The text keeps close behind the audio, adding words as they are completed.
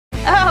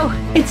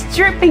it's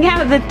dripping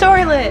out of the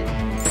toilet.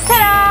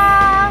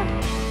 Ta-da!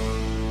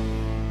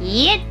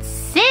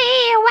 It's a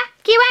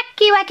wacky,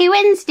 wacky, wacky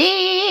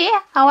Wednesday.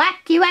 A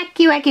wacky,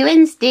 wacky, wacky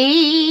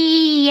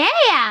Wednesday.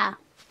 Yeah!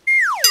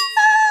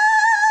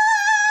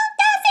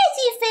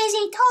 The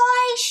Fizzy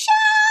Toy Show!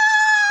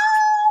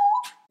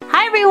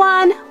 Hi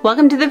everyone!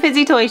 Welcome to the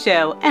Fizzy Toy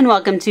Show and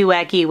welcome to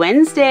Wacky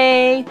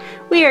Wednesday.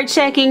 We are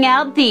checking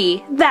out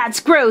the That's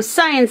Gross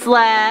Science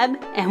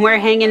Lab and we're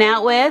hanging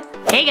out with...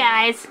 Hey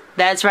guys!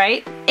 That's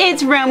right,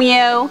 it's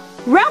Romeo.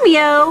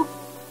 Romeo!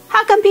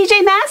 How come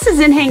PJ Mask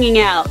isn't hanging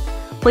out?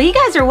 Well, you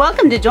guys are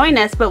welcome to join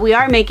us, but we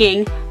are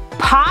making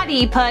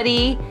potty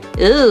putty.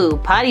 Ooh,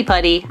 potty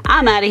putty.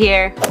 I'm out of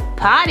here.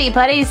 Potty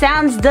putty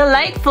sounds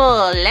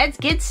delightful. Let's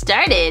get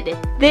started.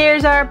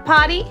 There's our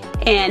potty,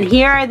 and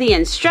here are the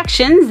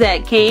instructions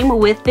that came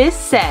with this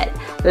set.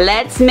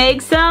 Let's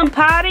make some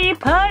potty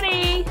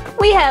putty.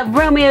 We have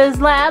Romeo's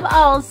lab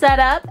all set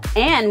up,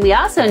 and we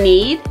also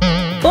need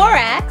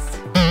borax,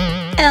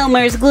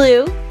 Elmer's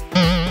glue,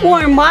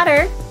 warm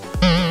water,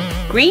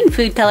 green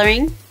food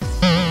coloring,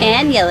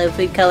 and yellow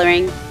food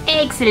coloring.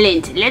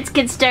 Excellent. Let's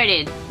get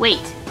started. Wait,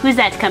 who's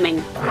that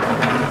coming?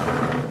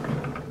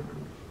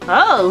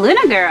 Oh,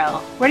 Luna girl,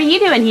 what are you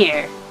doing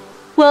here?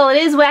 Well, it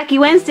is Wacky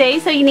Wednesday,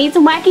 so you need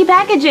some wacky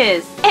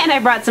packages. And I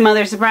brought some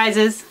other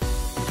surprises.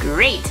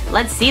 Great,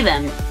 let's see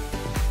them.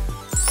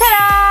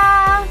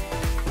 Ta-da!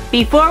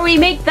 Before we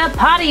make the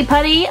potty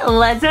putty,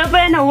 let's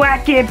open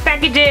wacky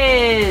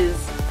packages.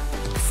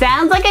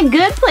 Sounds like a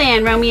good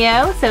plan,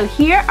 Romeo. So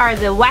here are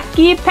the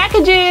wacky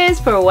packages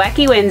for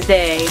Wacky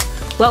Wednesday.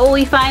 What will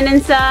we find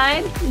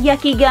inside?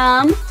 Yucky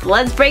gum.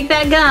 Let's break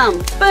that gum.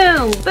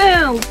 Boom,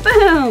 boom,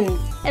 boom.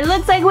 It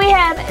looks like we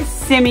have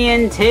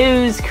Simeon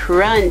Toes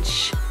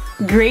Crunch.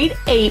 Grade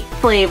 8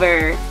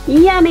 flavor.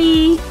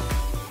 Yummy.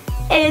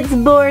 It's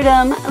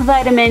boredom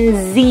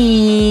vitamin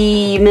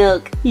Z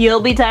milk. You'll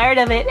be tired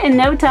of it in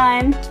no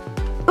time.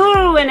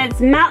 Ooh, and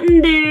it's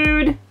Mountain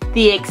Dude.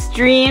 The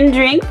extreme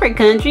drink for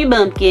country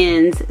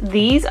bumpkins.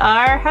 These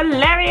are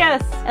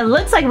hilarious. It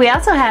looks like we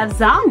also have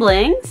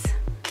Zomblings.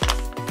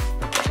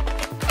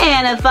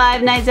 And a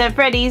Five Nights at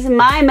Freddy's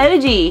My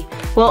Emoji.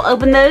 We'll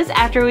open those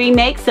after we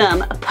make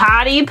some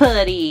potty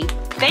putty.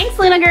 Thanks,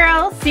 Luna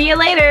girl. See you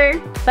later.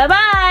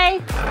 Bye-bye.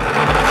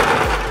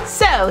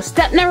 So,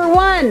 step number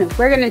 1.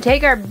 We're gonna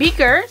take our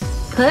beakers,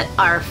 put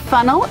our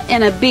funnel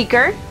in a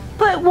beaker,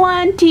 put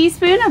 1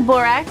 teaspoon of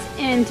borax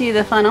into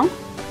the funnel.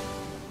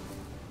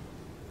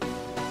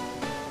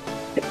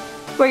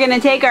 We're gonna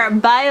take our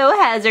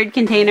biohazard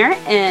container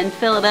and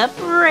fill it up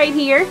right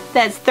here.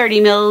 That's 30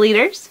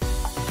 milliliters.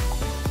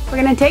 We're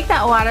gonna take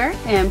that water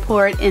and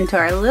pour it into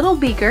our little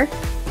beaker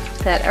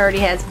that already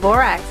has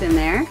borax in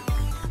there.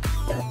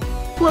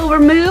 We'll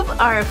remove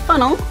our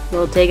funnel.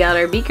 We'll take out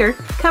our beaker,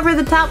 cover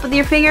the top with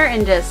your finger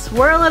and just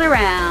swirl it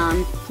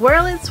around.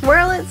 Swirl it,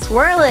 swirl it,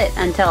 swirl it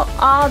until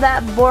all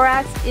that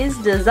borax is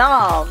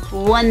dissolved.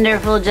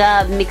 Wonderful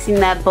job mixing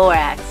that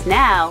borax.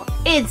 Now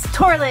it's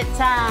toilet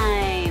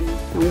time.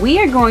 And we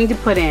are going to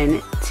put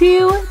in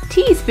 2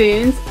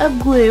 teaspoons of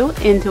glue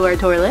into our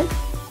toilet.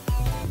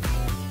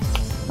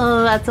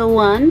 Oh, that's a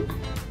 1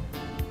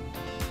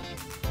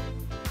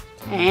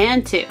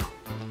 and 2.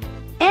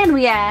 And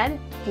we add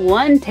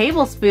 1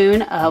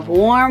 tablespoon of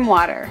warm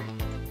water.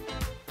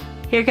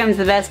 Here comes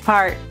the best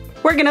part.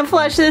 We're gonna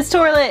flush this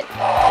toilet.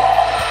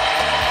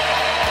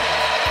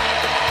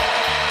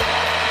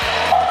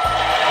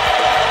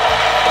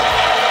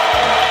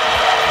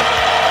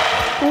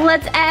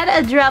 Let's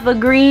add a drop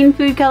of green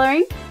food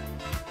coloring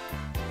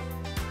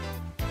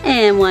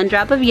and 1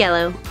 drop of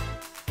yellow.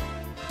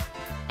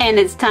 And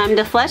it's time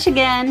to flush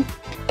again.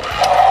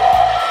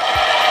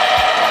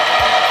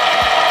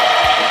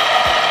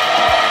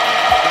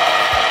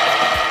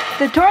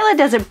 The toilet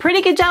does a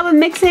pretty good job of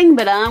mixing,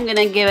 but I'm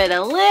gonna give it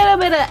a little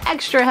bit of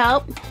extra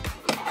help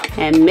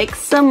and mix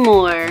some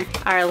more.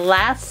 Our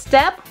last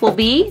step will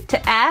be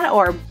to add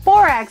our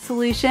borax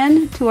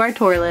solution to our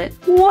toilet.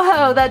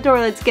 Whoa, that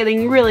toilet's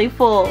getting really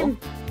full.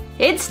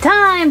 It's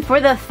time for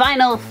the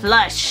final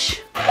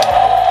flush.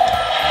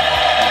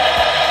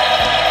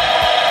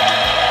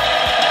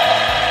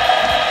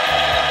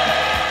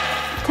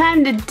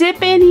 Time to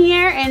dip in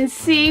here and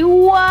see.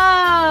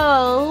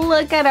 Whoa,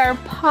 look at our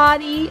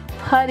potty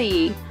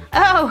putty.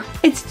 Oh,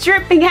 it's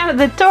dripping out of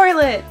the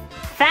toilet.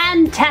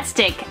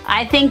 Fantastic.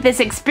 I think this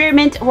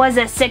experiment was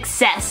a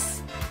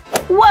success.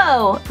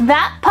 Whoa,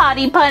 that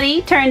potty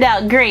putty turned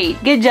out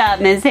great. Good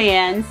job, Ms.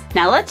 Hands.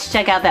 Now let's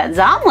check out that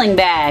Zombling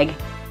bag.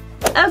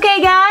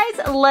 Okay guys,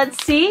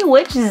 let's see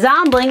which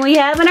Zombling we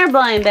have in our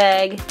blind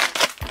bag.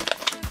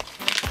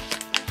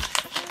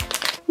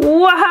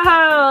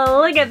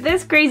 Whoa, look at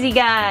this crazy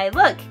guy.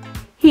 Look,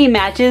 he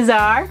matches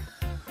our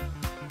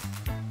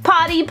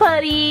potty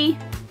putty.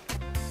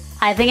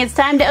 I think it's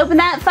time to open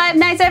that Five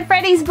Nights at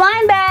Freddy's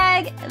blind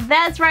bag.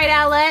 That's right,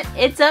 Owlette,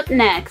 it's up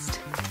next.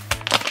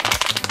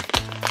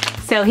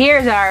 So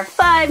here's our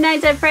Five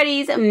Nights at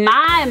Freddy's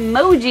My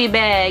Emoji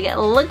bag.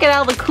 Look at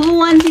all the cool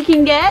ones you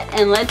can get,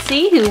 and let's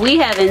see who we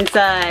have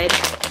inside.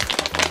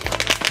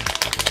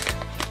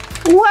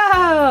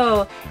 Whoa!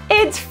 Whoa!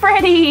 It's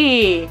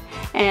Freddy!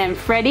 And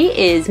Freddy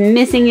is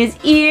missing his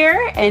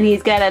ear and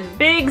he's got a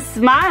big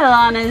smile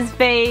on his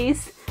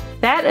face.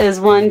 That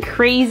is one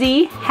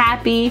crazy,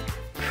 happy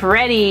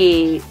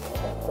Freddy.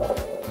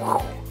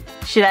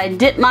 Should I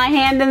dip my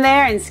hand in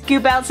there and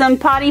scoop out some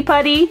potty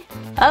putty?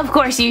 Of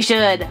course you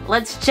should.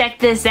 Let's check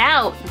this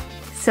out.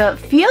 So it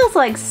feels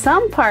like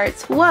some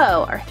parts,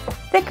 whoa, are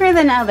thicker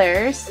than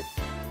others.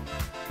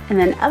 And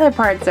then other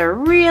parts are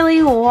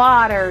really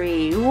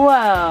watery.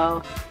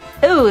 Whoa.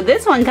 Ooh,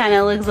 this one kind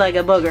of looks like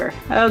a booger.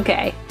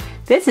 Okay.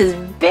 This is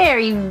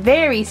very,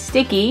 very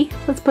sticky.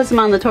 Let's put some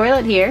on the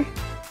toilet here.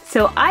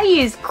 So I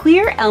use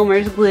clear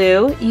Elmer's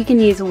glue. You can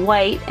use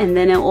white and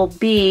then it will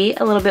be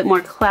a little bit more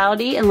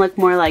cloudy and look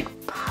more like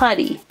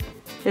putty.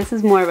 This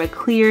is more of a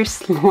clear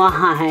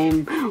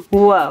slime.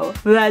 Whoa,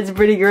 that's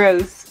pretty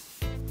gross.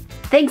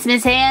 Thanks,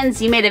 Miss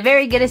Hands. You made a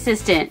very good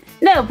assistant.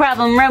 No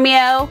problem,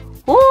 Romeo.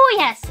 Oh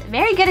yes,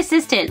 very good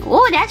assistant.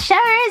 Oh, that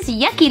sure is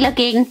yucky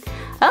looking.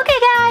 Okay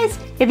guys,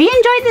 if you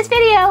enjoyed this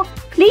video,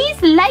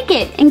 please like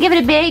it and give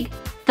it a big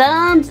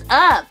thumbs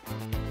up.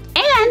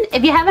 And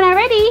if you haven't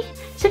already,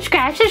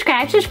 subscribe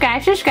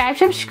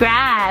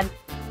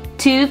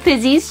to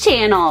Fizzy's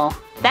channel.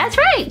 That's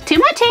right, to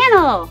my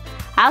channel.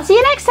 I'll see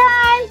you next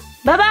time.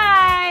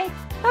 Bye-bye.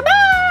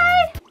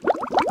 Bye-bye.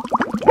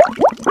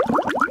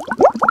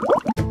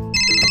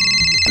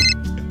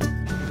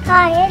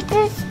 Hi, it's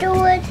the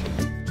steward.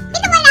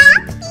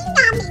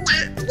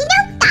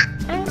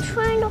 I'm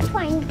trying to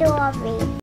find Dory.